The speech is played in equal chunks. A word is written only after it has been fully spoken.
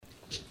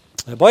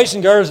Now, boys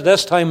and girls, at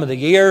this time of the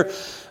year,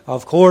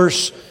 of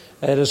course,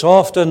 it is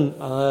often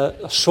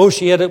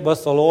associated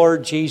with the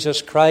Lord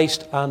Jesus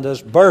Christ and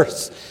His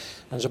birth.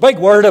 And there's a big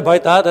word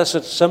about that.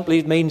 It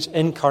simply means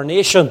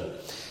incarnation.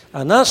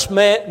 And that's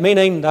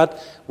meaning that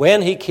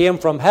when He came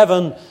from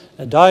heaven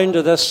down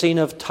to this scene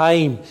of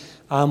time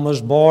and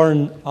was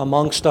born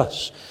amongst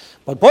us.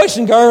 But boys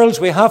and girls,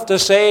 we have to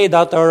say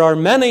that there are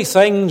many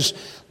things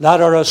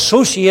that are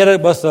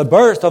associated with the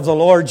birth of the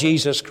Lord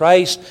Jesus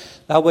Christ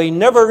that we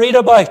never read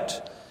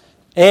about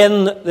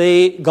in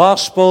the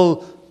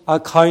gospel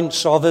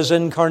accounts of His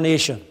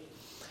incarnation.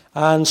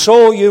 And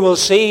so you will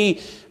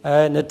see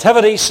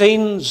nativity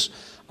scenes,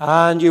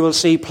 and you will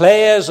see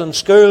plays and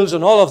schools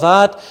and all of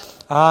that,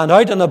 and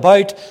out and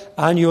about,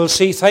 and you will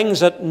see things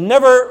that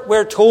never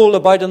were told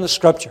about in the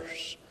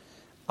Scriptures.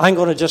 I'm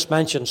going to just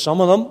mention some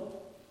of them.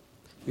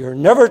 You're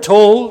never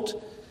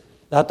told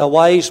that the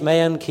wise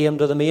men came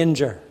to the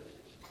manger.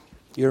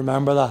 Do you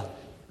remember that?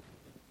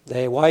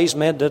 The wise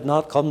men did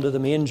not come to the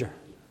manger.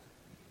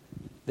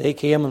 They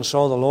came and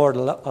saw the Lord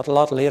a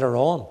lot later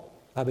on,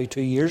 maybe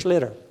 2 years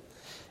later.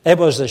 It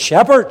was the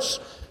shepherds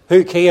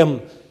who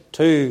came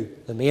to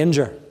the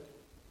manger.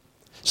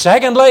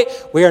 Secondly,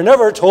 we are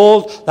never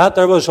told that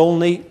there was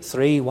only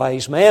 3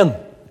 wise men.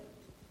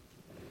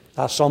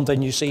 That's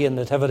something you see in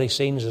nativity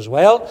scenes as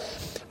well.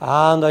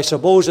 And I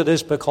suppose it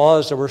is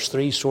because there were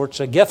 3 sorts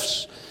of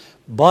gifts.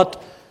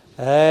 But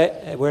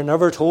we're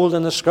never told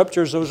in the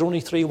Scriptures there was only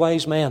 3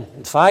 wise men.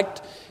 In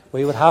fact,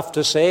 we would have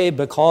to say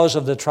because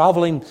of the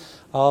travelling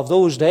of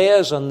those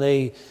days and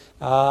the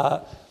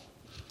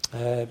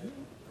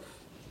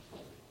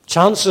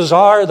chances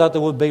are that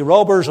there would be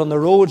robbers on the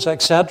roads,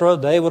 etc.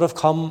 They would have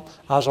come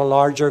as a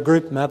larger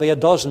group, maybe a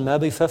dozen,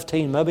 maybe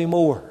 15, maybe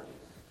more.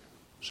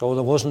 So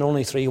there wasn't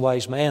only 3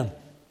 wise men.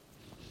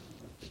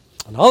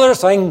 Another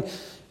thing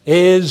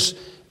is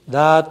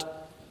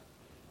that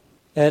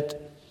it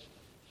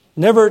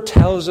never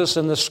tells us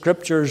in the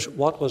Scriptures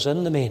what was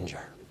in the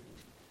manger.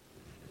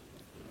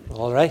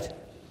 All right?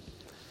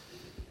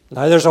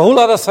 Now, there's a whole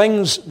lot of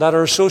things that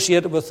are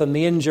associated with the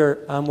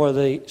manger and where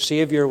the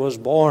Savior was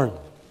born.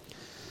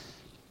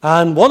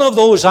 And one of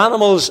those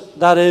animals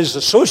that is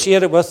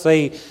associated with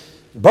the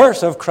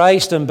birth of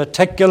Christ in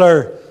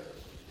particular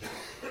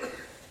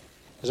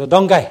is a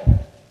donkey.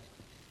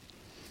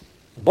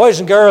 Boys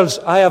and girls,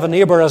 I have a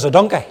neighbour as a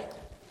donkey.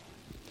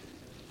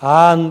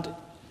 And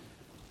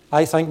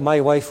I think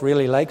my wife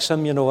really likes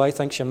him. You know, I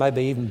think she might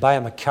even buy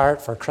him a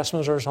carrot for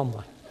Christmas or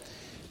something.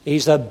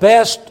 He's the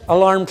best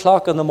alarm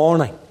clock in the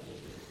morning.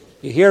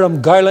 You hear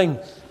him growling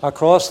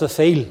across the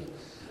field,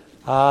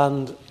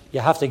 and you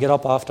have to get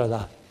up after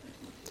that.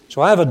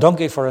 So I have a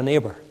donkey for a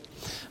neighbour.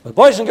 But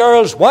boys and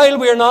girls, while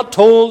we are not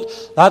told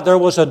that there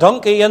was a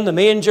donkey in the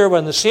manger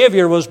when the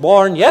Saviour was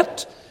born,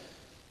 yet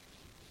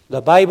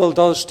the Bible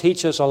does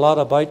teach us a lot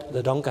about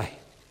the donkey.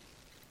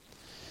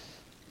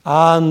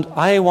 And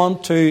I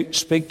want to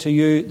speak to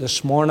you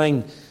this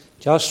morning,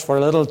 just for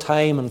a little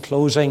time in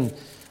closing,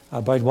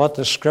 about what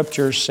the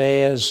Scripture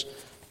says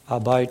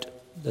about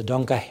the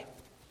donkey.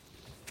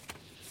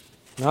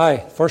 Now,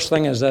 first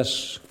thing is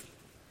this.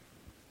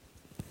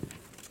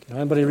 Can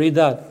anybody read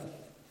that?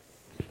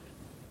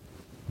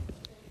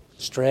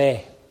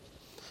 Stray.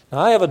 Now,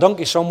 I have a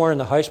donkey somewhere in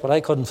the house, but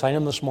I couldn't find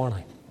him this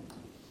morning.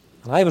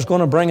 And I was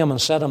going to bring him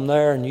and set him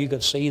there, and you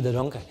could see the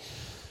donkey.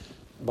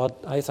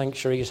 But I think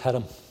sure he's hit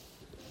him.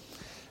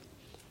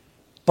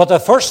 But the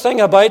first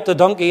thing about the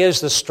donkey is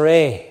the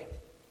stray.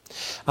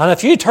 And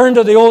if you turn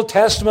to the Old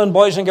Testament,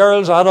 boys and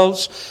girls,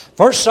 adults,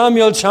 1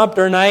 Samuel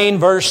chapter 9,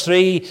 verse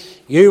 3,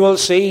 you will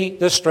see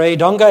the stray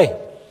donkey.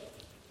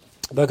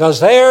 Because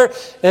there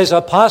is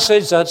a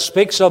passage that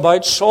speaks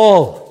about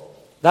Saul.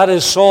 That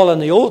is Saul in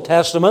the Old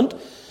Testament.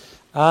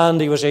 And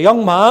he was a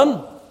young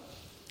man.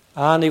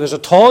 And he was a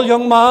tall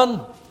young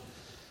man.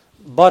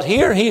 But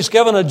here he's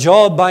given a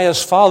job by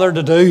his father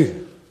to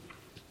do.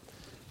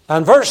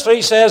 And verse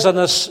 3 says, and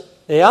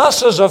the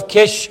asses of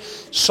Kish,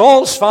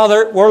 Saul's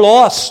father, were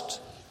lost.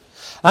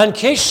 And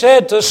Kish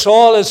said to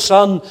Saul his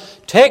son,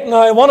 take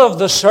now one of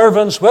the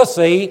servants with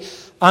thee,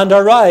 and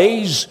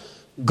arise,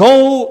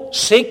 go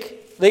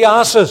seek the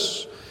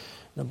asses.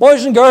 Now,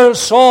 boys and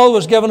girls, Saul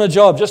was given a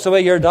job, just the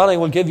way your daddy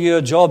will give you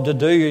a job to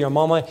do, your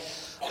mommy.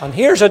 And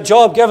here's a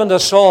job given to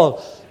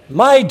Saul.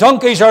 My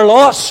donkeys are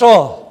lost,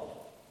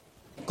 Saul.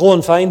 Go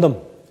and find them.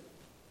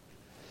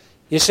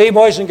 You see,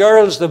 boys and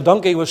girls, the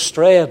donkey was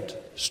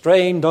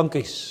straying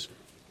donkeys.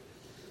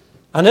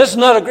 And isn't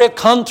that a great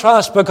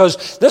contrast?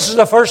 Because this is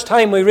the first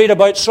time we read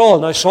about Saul.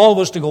 Now, Saul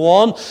was to go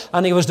on,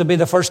 and he was to be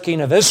the first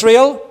king of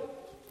Israel.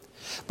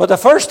 But the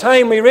first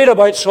time we read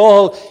about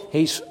Saul,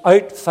 he's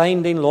out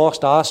finding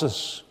lost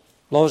asses,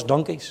 lost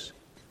donkeys.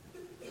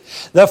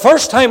 The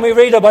first time we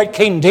read about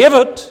King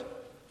David,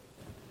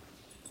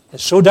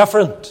 it's so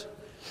different.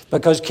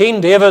 Because King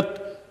David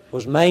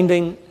was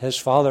minding his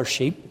father's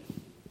sheep.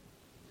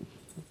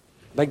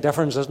 Big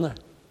difference, isn't it?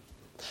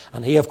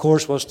 And he, of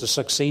course, was to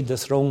succeed the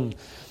throne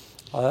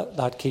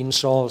that King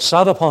Saul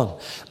sat upon.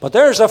 But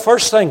there's the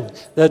first thing.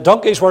 The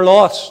donkeys were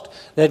lost.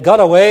 They'd got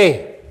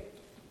away.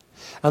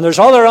 And there's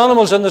other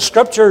animals in the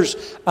Scriptures,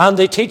 and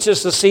they teach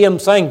us the same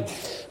thing.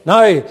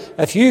 Now,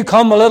 if you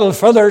come a little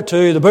further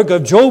to the book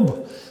of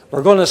Job,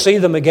 we're going to see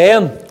them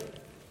again.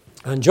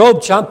 In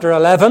Job chapter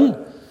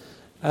 11,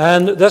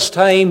 and this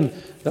time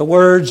the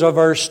words of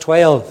verse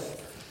 12.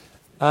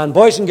 And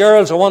boys and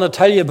girls, I want to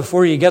tell you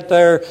before you get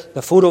there,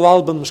 the photo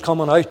album's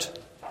coming out.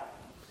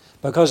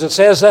 Because it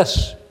says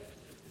this,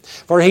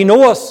 for he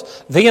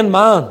knoweth vain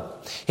man,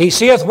 he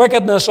seeth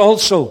wickedness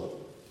also.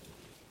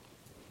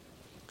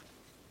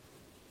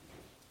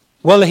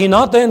 Will he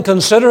not then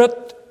consider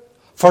it?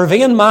 For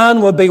vain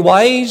man would be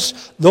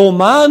wise, though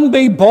man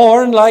be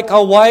born like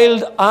a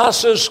wild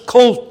ass's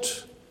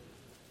colt.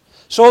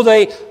 So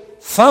the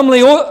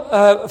family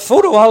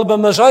photo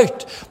album is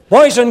out.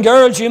 Boys and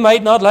girls, you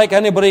might not like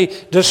anybody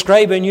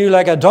describing you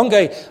like a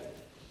donkey,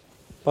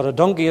 but a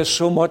donkey is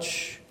so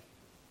much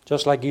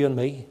just like you and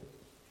me,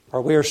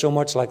 or we are so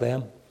much like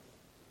them.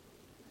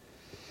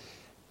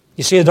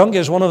 You see, a donkey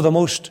is one of the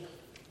most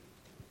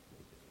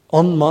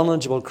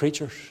unmanageable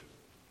creatures.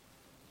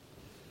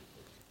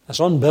 It's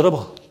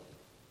unbiddable.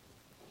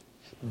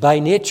 By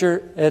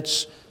nature,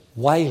 it's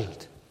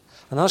wild.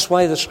 And that's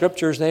why the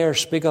Scriptures there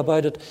speak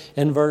about it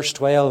in verse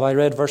 12. I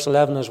read verse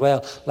 11 as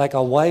well. Like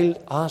a wild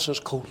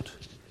ass's colt.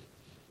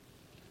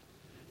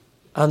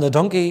 And the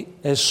donkey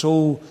is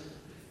so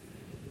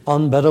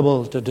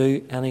unbiddable to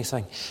do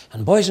anything.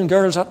 And boys and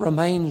girls, that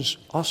reminds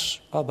us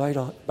about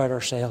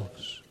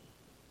ourselves.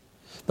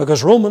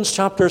 Because Romans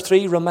chapter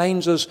 3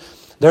 reminds us,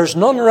 there's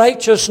none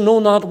righteous, no,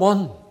 not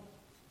one.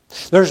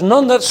 There's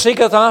none that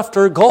seeketh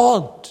after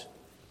God.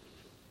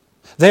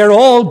 They're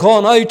all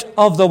gone out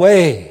of the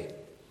way.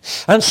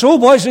 And so,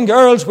 boys and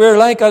girls, we're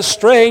like a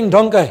straying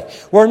donkey.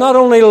 We're not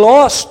only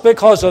lost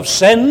because of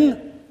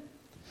sin,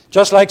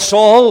 just like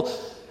Saul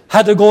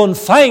had to go and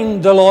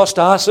find the lost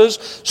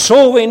asses,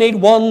 so we need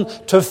one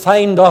to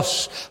find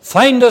us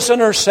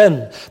in our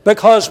sin,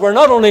 because we're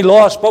not only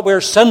lost, but we're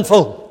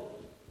sinful.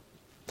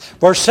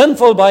 We're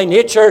sinful by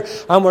nature,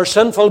 and we're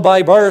sinful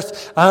by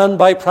birth and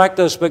by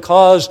practice,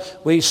 because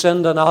we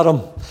sinned in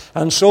Adam.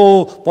 And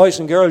so, boys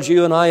and girls,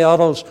 you and I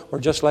adults, we're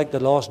just like the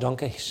lost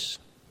donkeys.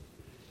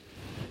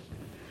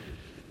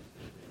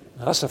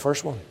 Now, that's the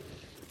first one.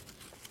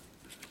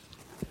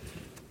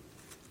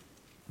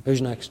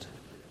 Who's next?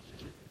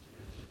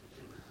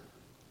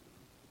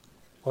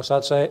 What's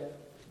that say?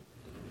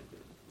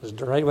 Is it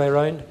the right way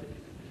around?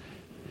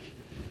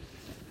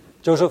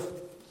 Joseph?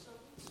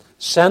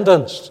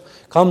 Sentenced.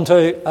 Come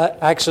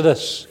to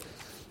Exodus.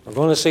 We're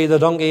going to see the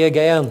donkey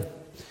again.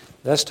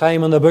 This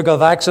time in the book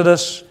of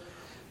Exodus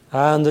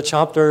and the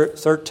chapter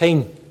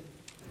 13.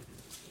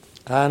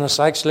 And it's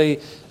actually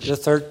the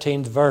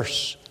 13th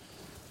verse.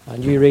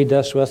 And you read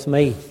this with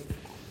me.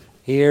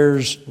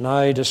 Here's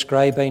now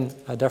describing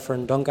a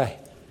different donkey.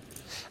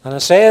 And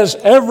it says,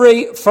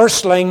 every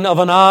firstling of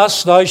an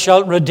ass thou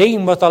shalt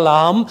redeem with a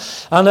lamb,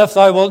 and if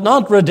thou wilt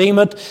not redeem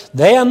it,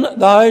 then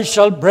thou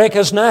shalt break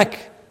his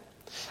neck.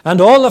 And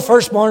all the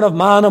firstborn of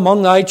man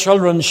among thy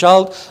children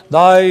shalt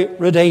thou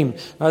redeem.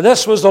 Now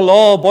this was the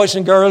law, boys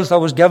and girls, that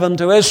was given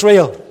to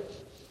Israel.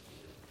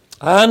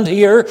 And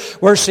here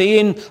we're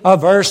seeing a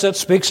verse that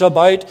speaks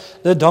about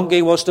the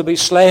donkey was to be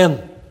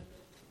slain.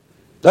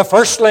 The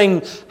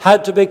firstling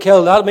had to be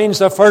killed. That means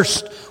the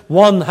first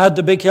one had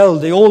to be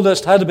killed. The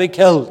oldest had to be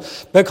killed,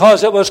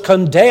 because it was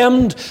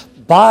condemned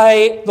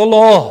by the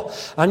law.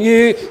 And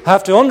you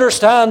have to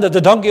understand that the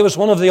donkey was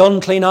one of the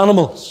unclean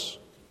animals.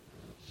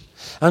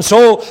 And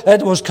so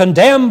it was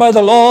condemned by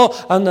the law,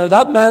 and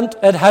that meant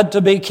it had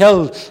to be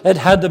killed. It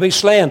had to be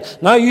slain.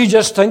 Now you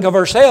just think of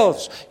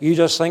ourselves. You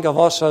just think of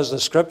us as the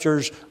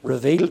Scriptures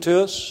reveal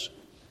to us.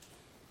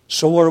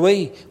 So are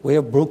we. We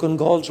have broken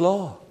God's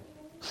law.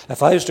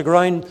 If I was to go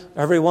around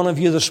every one of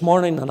you this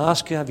morning and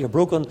ask you, have you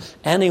broken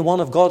any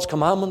one of God's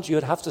commandments? You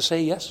would have to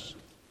say yes.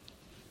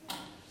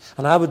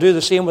 And I would do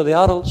the same with the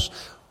adults.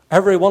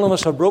 Every one of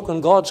us have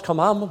broken God's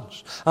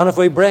commandments. And if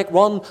we break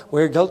one,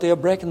 we're guilty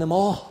of breaking them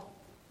all.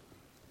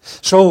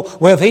 So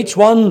we have each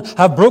one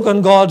have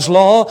broken God's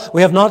law.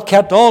 We have not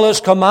kept all His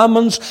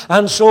commandments.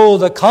 And so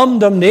the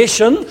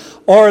condemnation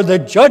or the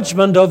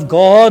judgment of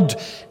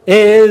God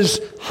is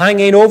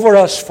hanging over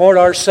us for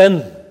our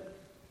sin.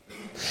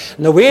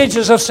 And the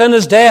wages of sin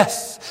is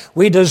death.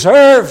 We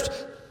deserved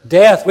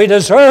death. We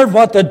deserved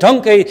what the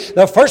donkey,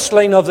 the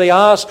firstling of the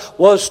ass,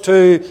 was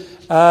to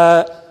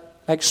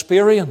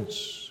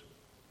experience.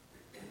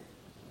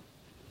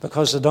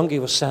 Because the donkey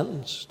was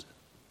sentenced.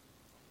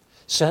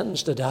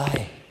 Sentenced to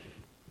die.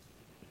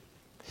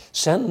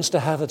 Sentenced to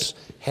have its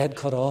head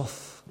cut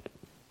off.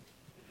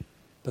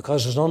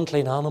 Because it's an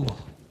unclean animal.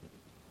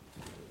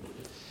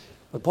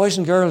 But boys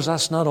and girls,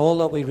 that's not all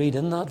that we read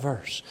in that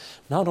verse.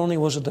 Not only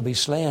was it to be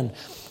slain,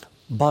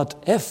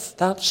 but if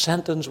that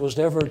sentence was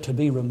ever to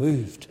be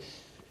removed,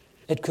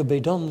 it could be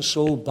done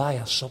so by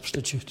a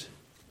substitute.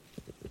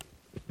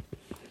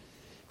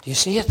 Do you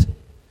see it?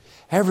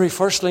 Every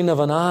firstling of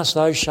an ass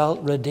thou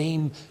shalt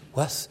redeem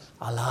with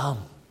a lamb.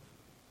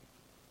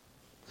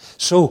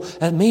 So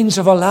it means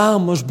if a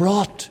lamb was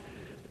brought,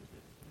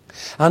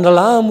 And the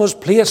lamb was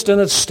placed in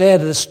its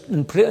stead,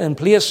 in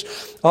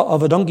place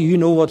of a donkey. You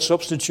know what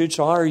substitutes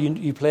are.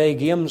 You play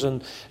games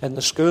in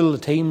the school, the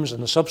teams,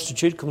 and the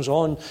substitute comes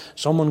on,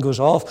 someone goes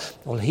off.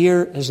 Well,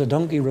 here is the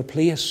donkey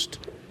replaced,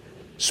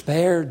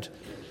 spared,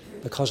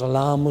 because a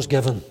lamb was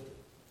given.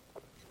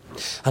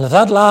 And if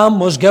that lamb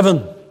was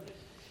given,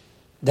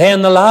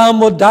 then the lamb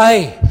would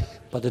die,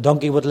 but the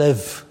donkey would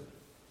live.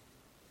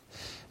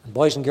 And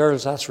boys and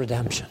girls, that's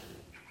redemption.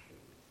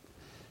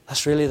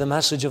 That's really the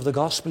message of the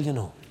gospel, you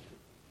know.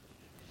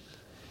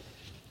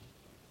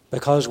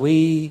 Because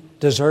we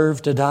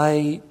deserve to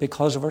die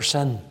because of our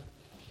sin.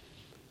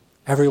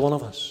 Every one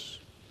of us.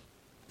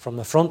 From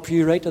the front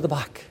pew right to the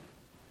back.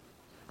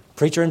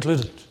 Preacher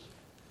included.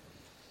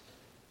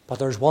 But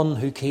there's one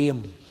who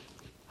came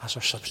as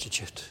our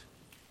substitute.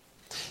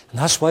 And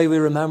that's why we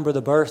remember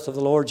the birth of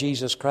the Lord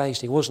Jesus Christ.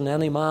 He wasn't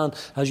any man,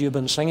 as you've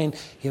been singing.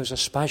 He was a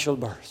special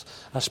birth,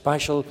 a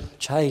special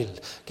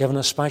child, given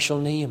a special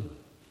name.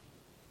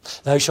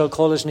 Thou shalt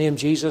call his name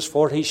Jesus,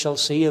 for he shall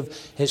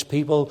save his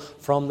people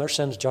from their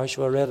sins.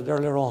 Joshua read it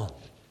earlier on.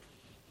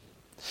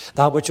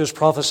 That which was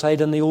prophesied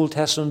in the Old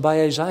Testament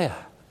by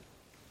Isaiah.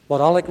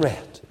 What Alec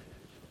read.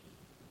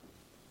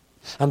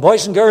 And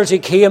boys and girls, he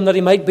came that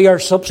he might be our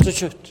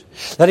substitute.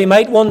 That he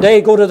might one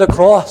day go to the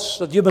cross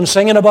that you've been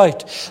singing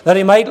about. That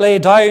he might lay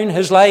down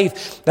his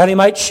life. That he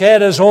might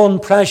shed his own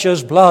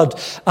precious blood.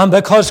 And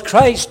because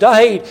Christ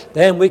died,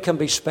 then we can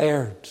be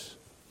spared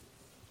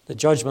the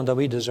judgment that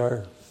we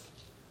deserve.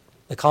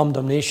 The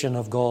condemnation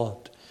of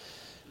God.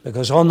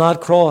 Because on that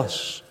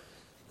cross,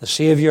 the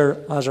Saviour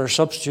as our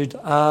substitute,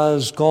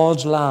 as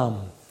God's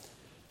Lamb,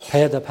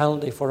 paid the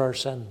penalty for our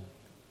sin.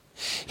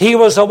 He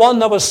was the one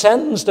that was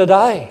sentenced to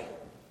die.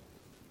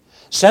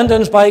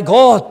 Sentenced by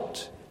God.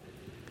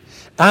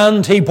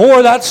 And he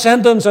bore that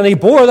sentence and he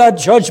bore that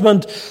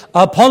judgment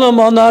upon him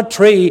on that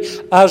tree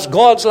as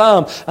God's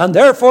Lamb. And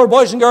therefore,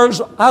 boys and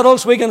girls,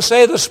 adults, we can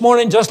say this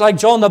morning, just like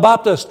John the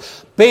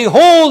Baptist,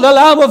 behold the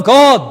Lamb of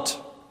God.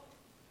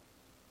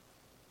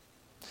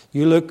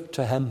 You look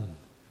to him.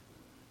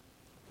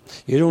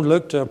 You don't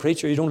look to a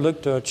preacher. You don't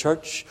look to a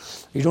church.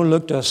 You don't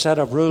look to a set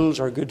of rules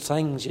or good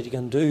things that you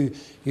can do.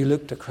 You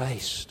look to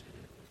Christ.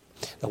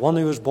 The one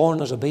who was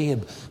born as a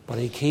babe, but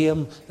he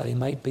came that he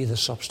might be the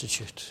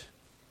substitute.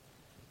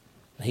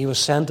 And he was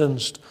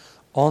sentenced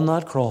on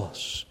that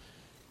cross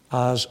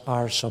as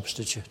our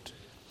substitute.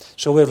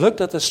 So we've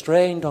looked at the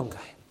straying donkey.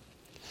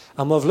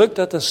 And we've looked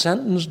at the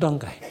sentenced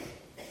donkey.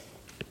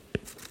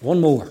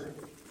 One more.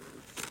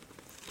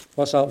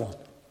 What's that one?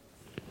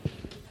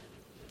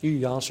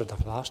 You answered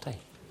that last time.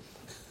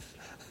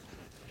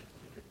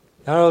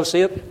 I'll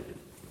see it.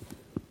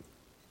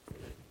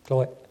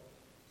 Chloe.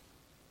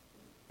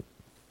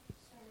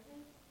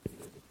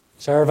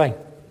 Serving.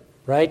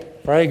 Right.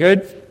 Very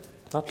good.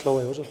 Not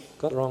Chloe, was it?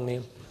 Got the wrong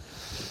name.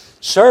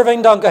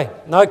 Serving donkey.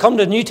 Now come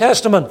to the New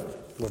Testament.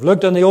 We've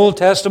looked in the Old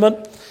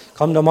Testament.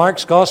 Come to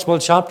Mark's Gospel,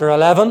 chapter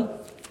 11.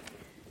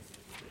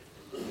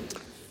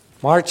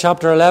 Mark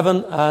chapter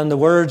 11 and the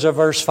words of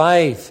verse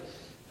 5.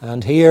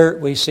 And here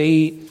we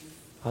see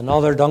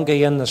another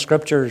donkey in the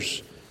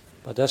Scriptures,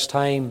 but this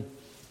time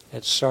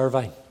it's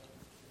serving.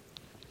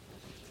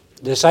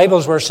 The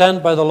disciples were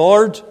sent by the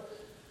Lord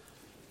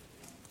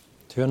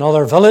to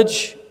another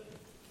village.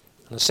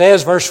 And it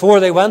says, verse 4,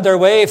 they went their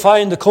way,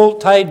 found the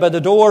colt tied by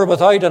the door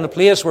without in a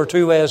place where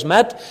two ways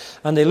met,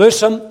 and they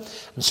loosed him.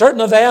 And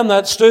certain of them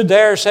that stood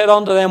there said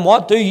unto them,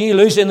 what do ye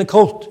loosing the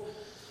colt?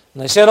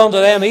 And they said unto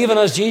them, even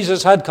as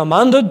Jesus had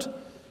commanded.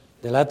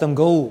 They let them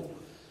go.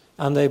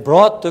 And they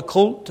brought the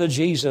colt to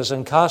Jesus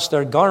and cast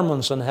their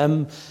garments on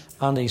him,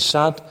 and he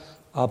sat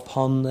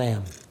upon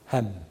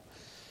him.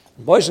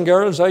 Boys and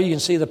girls, now you can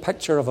see the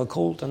picture of a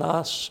colt and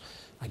ass.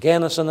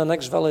 Again, it's in the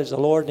next village. The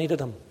Lord needed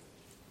him.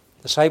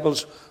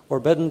 Disciples were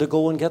bidden to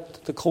go and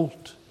get the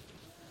colt.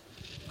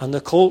 And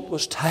the colt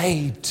was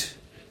tied. It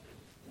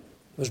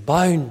was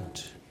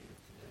bound.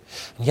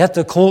 And yet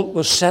the colt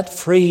was set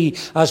free,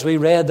 as we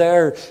read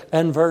there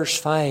in verse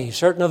 5.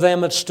 Certain of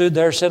them that stood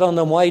there said unto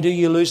them, why do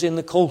you losing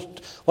the colt?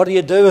 What are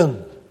you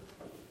doing?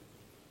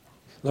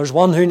 There's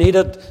one who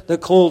needed the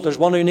colt. There's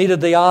one who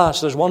needed the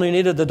ass. There's one who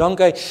needed the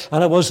donkey.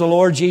 And it was the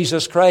Lord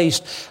Jesus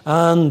Christ.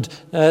 And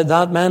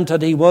that meant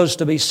that he was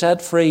to be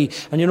set free.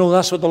 And you know,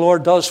 that's what the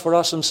Lord does for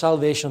us in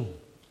salvation.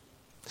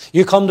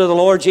 You come to the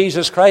Lord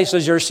Jesus Christ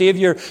as your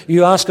Savior.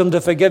 You ask him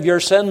to forgive your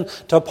sin,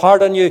 to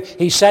pardon you.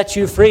 He sets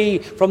you free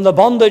from the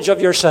bondage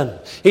of your sin.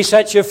 He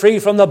sets you free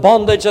from the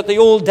bondage that the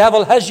old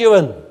devil has you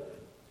in.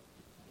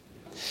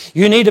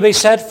 You need to be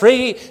set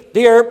free,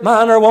 dear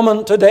man or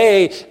woman,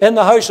 today in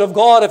the house of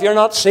God if you're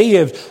not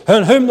saved.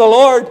 And whom the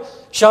Lord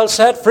shall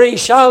set free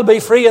shall be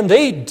free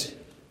indeed.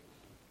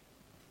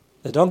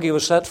 The donkey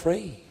was set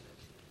free.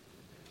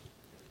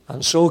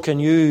 And so can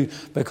you,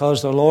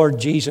 because the Lord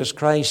Jesus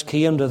Christ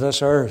came to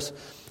this earth,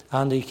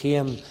 and he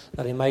came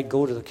that he might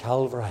go to the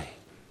Calvary,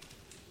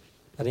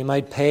 that he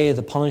might pay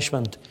the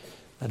punishment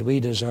that we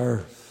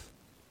deserve.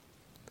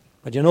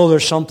 But you know,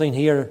 there's something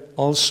here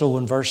also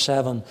in verse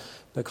 7,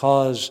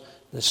 because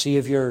the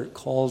Savior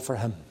called for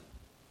him.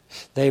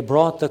 They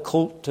brought the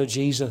colt to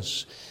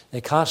Jesus.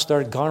 They cast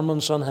their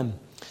garments on him,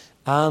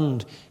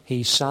 and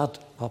he sat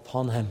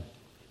upon him.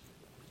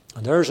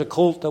 And there's a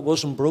colt that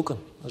wasn't broken,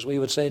 as we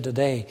would say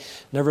today,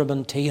 never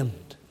been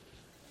tamed.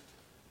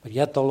 But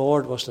yet the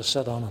Lord was to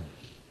sit on him.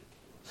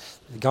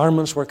 The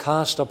garments were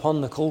cast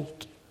upon the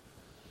colt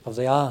of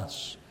the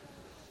ass,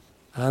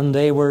 and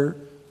they were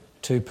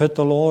to put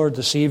the Lord,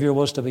 the Savior,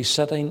 was to be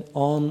sitting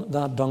on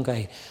that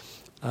donkey.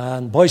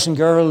 And boys and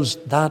girls,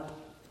 that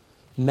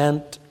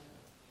meant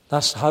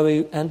that's how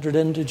he entered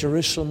into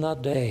Jerusalem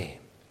that day,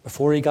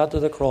 before he got to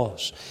the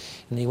cross.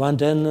 And he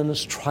went in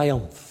his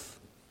triumph,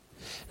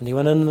 and he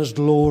went in his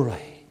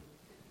glory.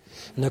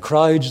 And the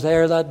crowds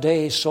there that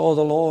day saw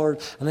the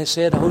Lord, and they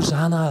said,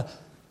 Hosanna,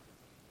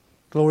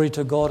 glory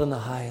to God in the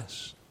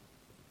highest.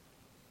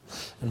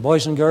 And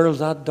boys and girls,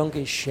 that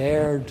donkey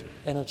shared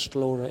in its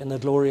glory, in the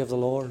glory of the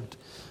Lord,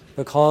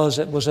 because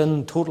it was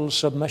in total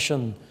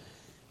submission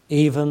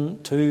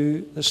even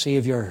to the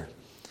Savior.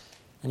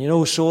 And you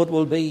know, so it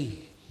will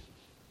be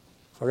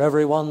for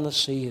everyone that's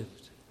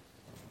saved,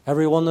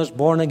 everyone that's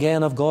born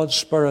again of God's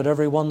Spirit,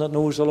 everyone that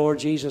knows the Lord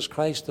Jesus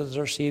Christ as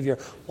their Savior,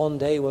 one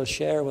day will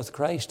share with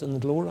Christ in the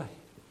glory.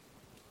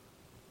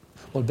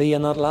 Will be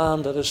in that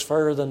land that is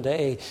fairer than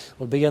day,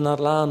 will be in that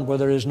land where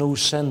there is no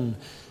sin,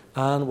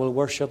 and will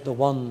worship the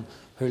one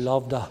who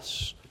loved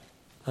us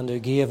and who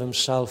gave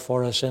himself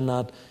for us in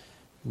that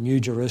New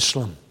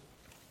Jerusalem.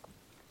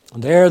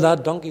 And there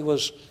that donkey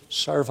was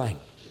serving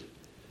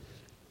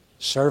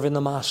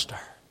the Master,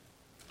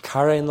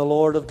 carrying the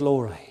Lord of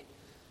glory,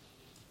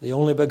 the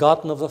only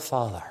begotten of the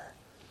Father,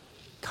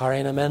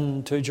 carrying him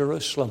into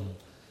Jerusalem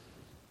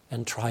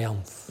in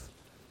triumph.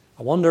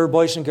 I wonder,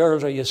 boys and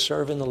girls, are you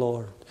serving the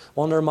Lord? I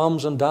wonder,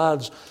 moms and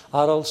dads,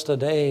 adults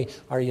today,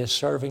 are you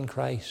serving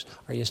Christ?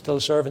 Are you still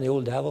serving the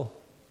old devil?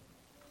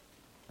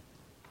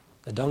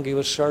 The donkey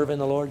was serving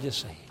the Lord, you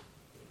see.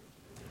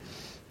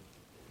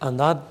 And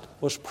that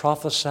was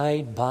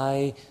prophesied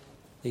by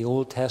the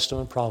Old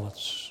Testament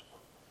prophets.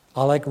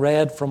 Alec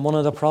read from one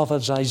of the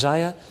prophets,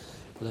 Isaiah.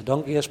 The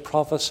donkey is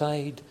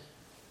prophesied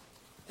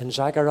in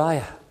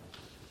Zechariah,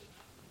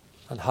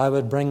 and how it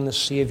would bring the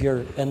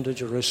Savior into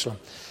Jerusalem.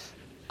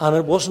 And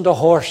it wasn't a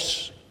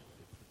horse.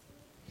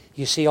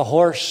 You see, a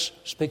horse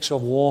speaks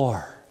of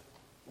war.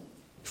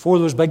 Before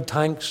those big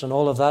tanks and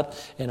all of that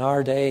in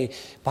our day,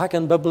 back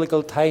in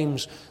biblical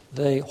times,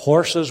 the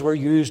horses were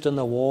used in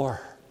the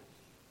war,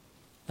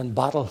 in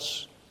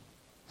battles.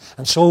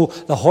 And so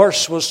the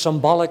horse was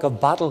symbolic of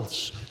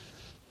battles.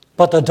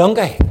 But the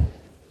donkey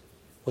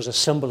was a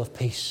symbol of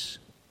peace.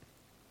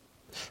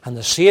 And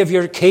the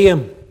Savior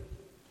came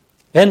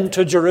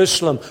into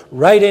Jerusalem,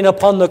 riding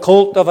upon the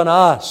colt of an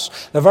ass,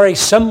 the very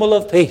symbol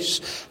of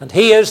peace. And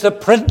he is the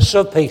Prince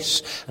of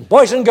Peace. And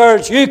boys and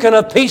girls, you can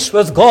have peace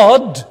with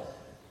God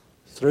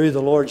through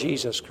the Lord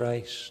Jesus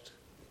Christ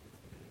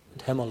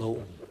and him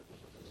alone.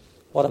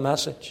 What a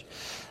message.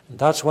 And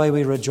that's why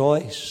we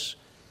rejoice.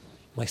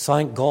 We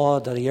thank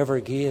God that he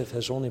ever gave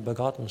his only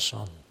begotten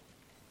Son.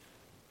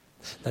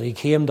 That he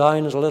came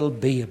down as a little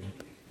babe,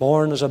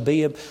 born as a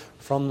babe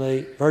from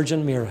the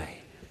Virgin Mary,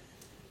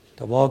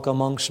 to walk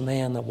amongst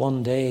men, that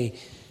one day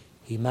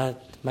he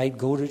might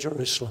go to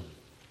Jerusalem,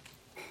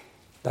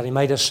 that he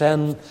might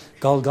ascend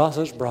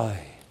Golgotha's brow,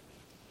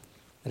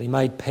 that he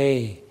might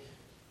pay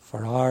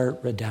for our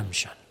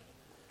redemption,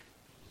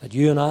 that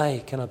you and I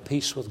can have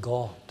peace with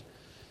God.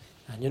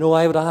 And you know,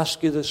 I would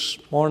ask you this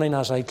morning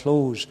as I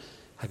close,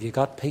 have you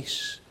got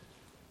peace?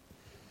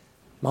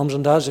 Mums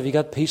and dads, have you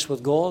got peace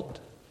with God?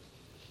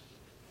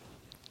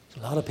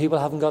 A lot of people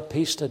haven't got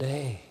peace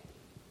today.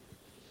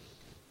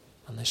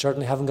 And they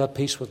certainly haven't got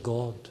peace with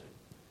God.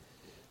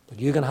 But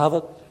you can have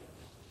it.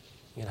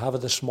 You can have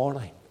it this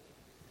morning.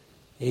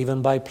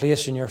 Even by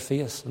placing your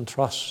faith and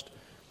trust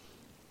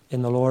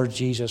in the Lord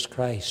Jesus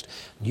Christ.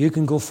 You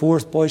can go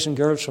forth, boys and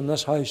girls, from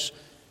this house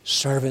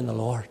serving the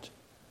Lord.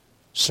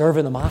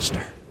 Serving the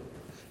Master.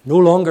 No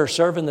longer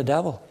serving the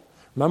devil.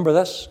 Remember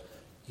this.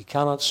 You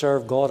cannot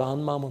serve God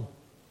and mammon.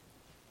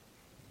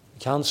 You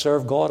can't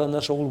serve God in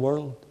this old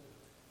world.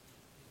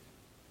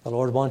 The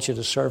Lord wants you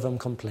to serve him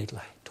completely,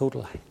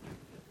 totally.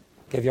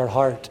 Give your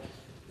heart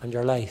and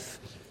your life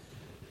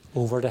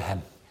over to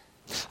him.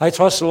 I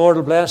trust the Lord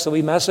will bless the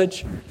wee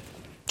message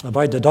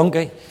about the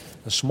donkey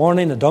this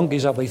morning, the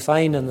donkeys that we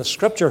find in the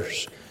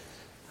Scriptures,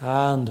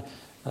 and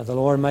that the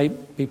Lord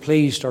might be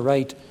pleased to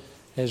write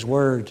his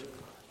word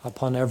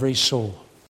upon every soul.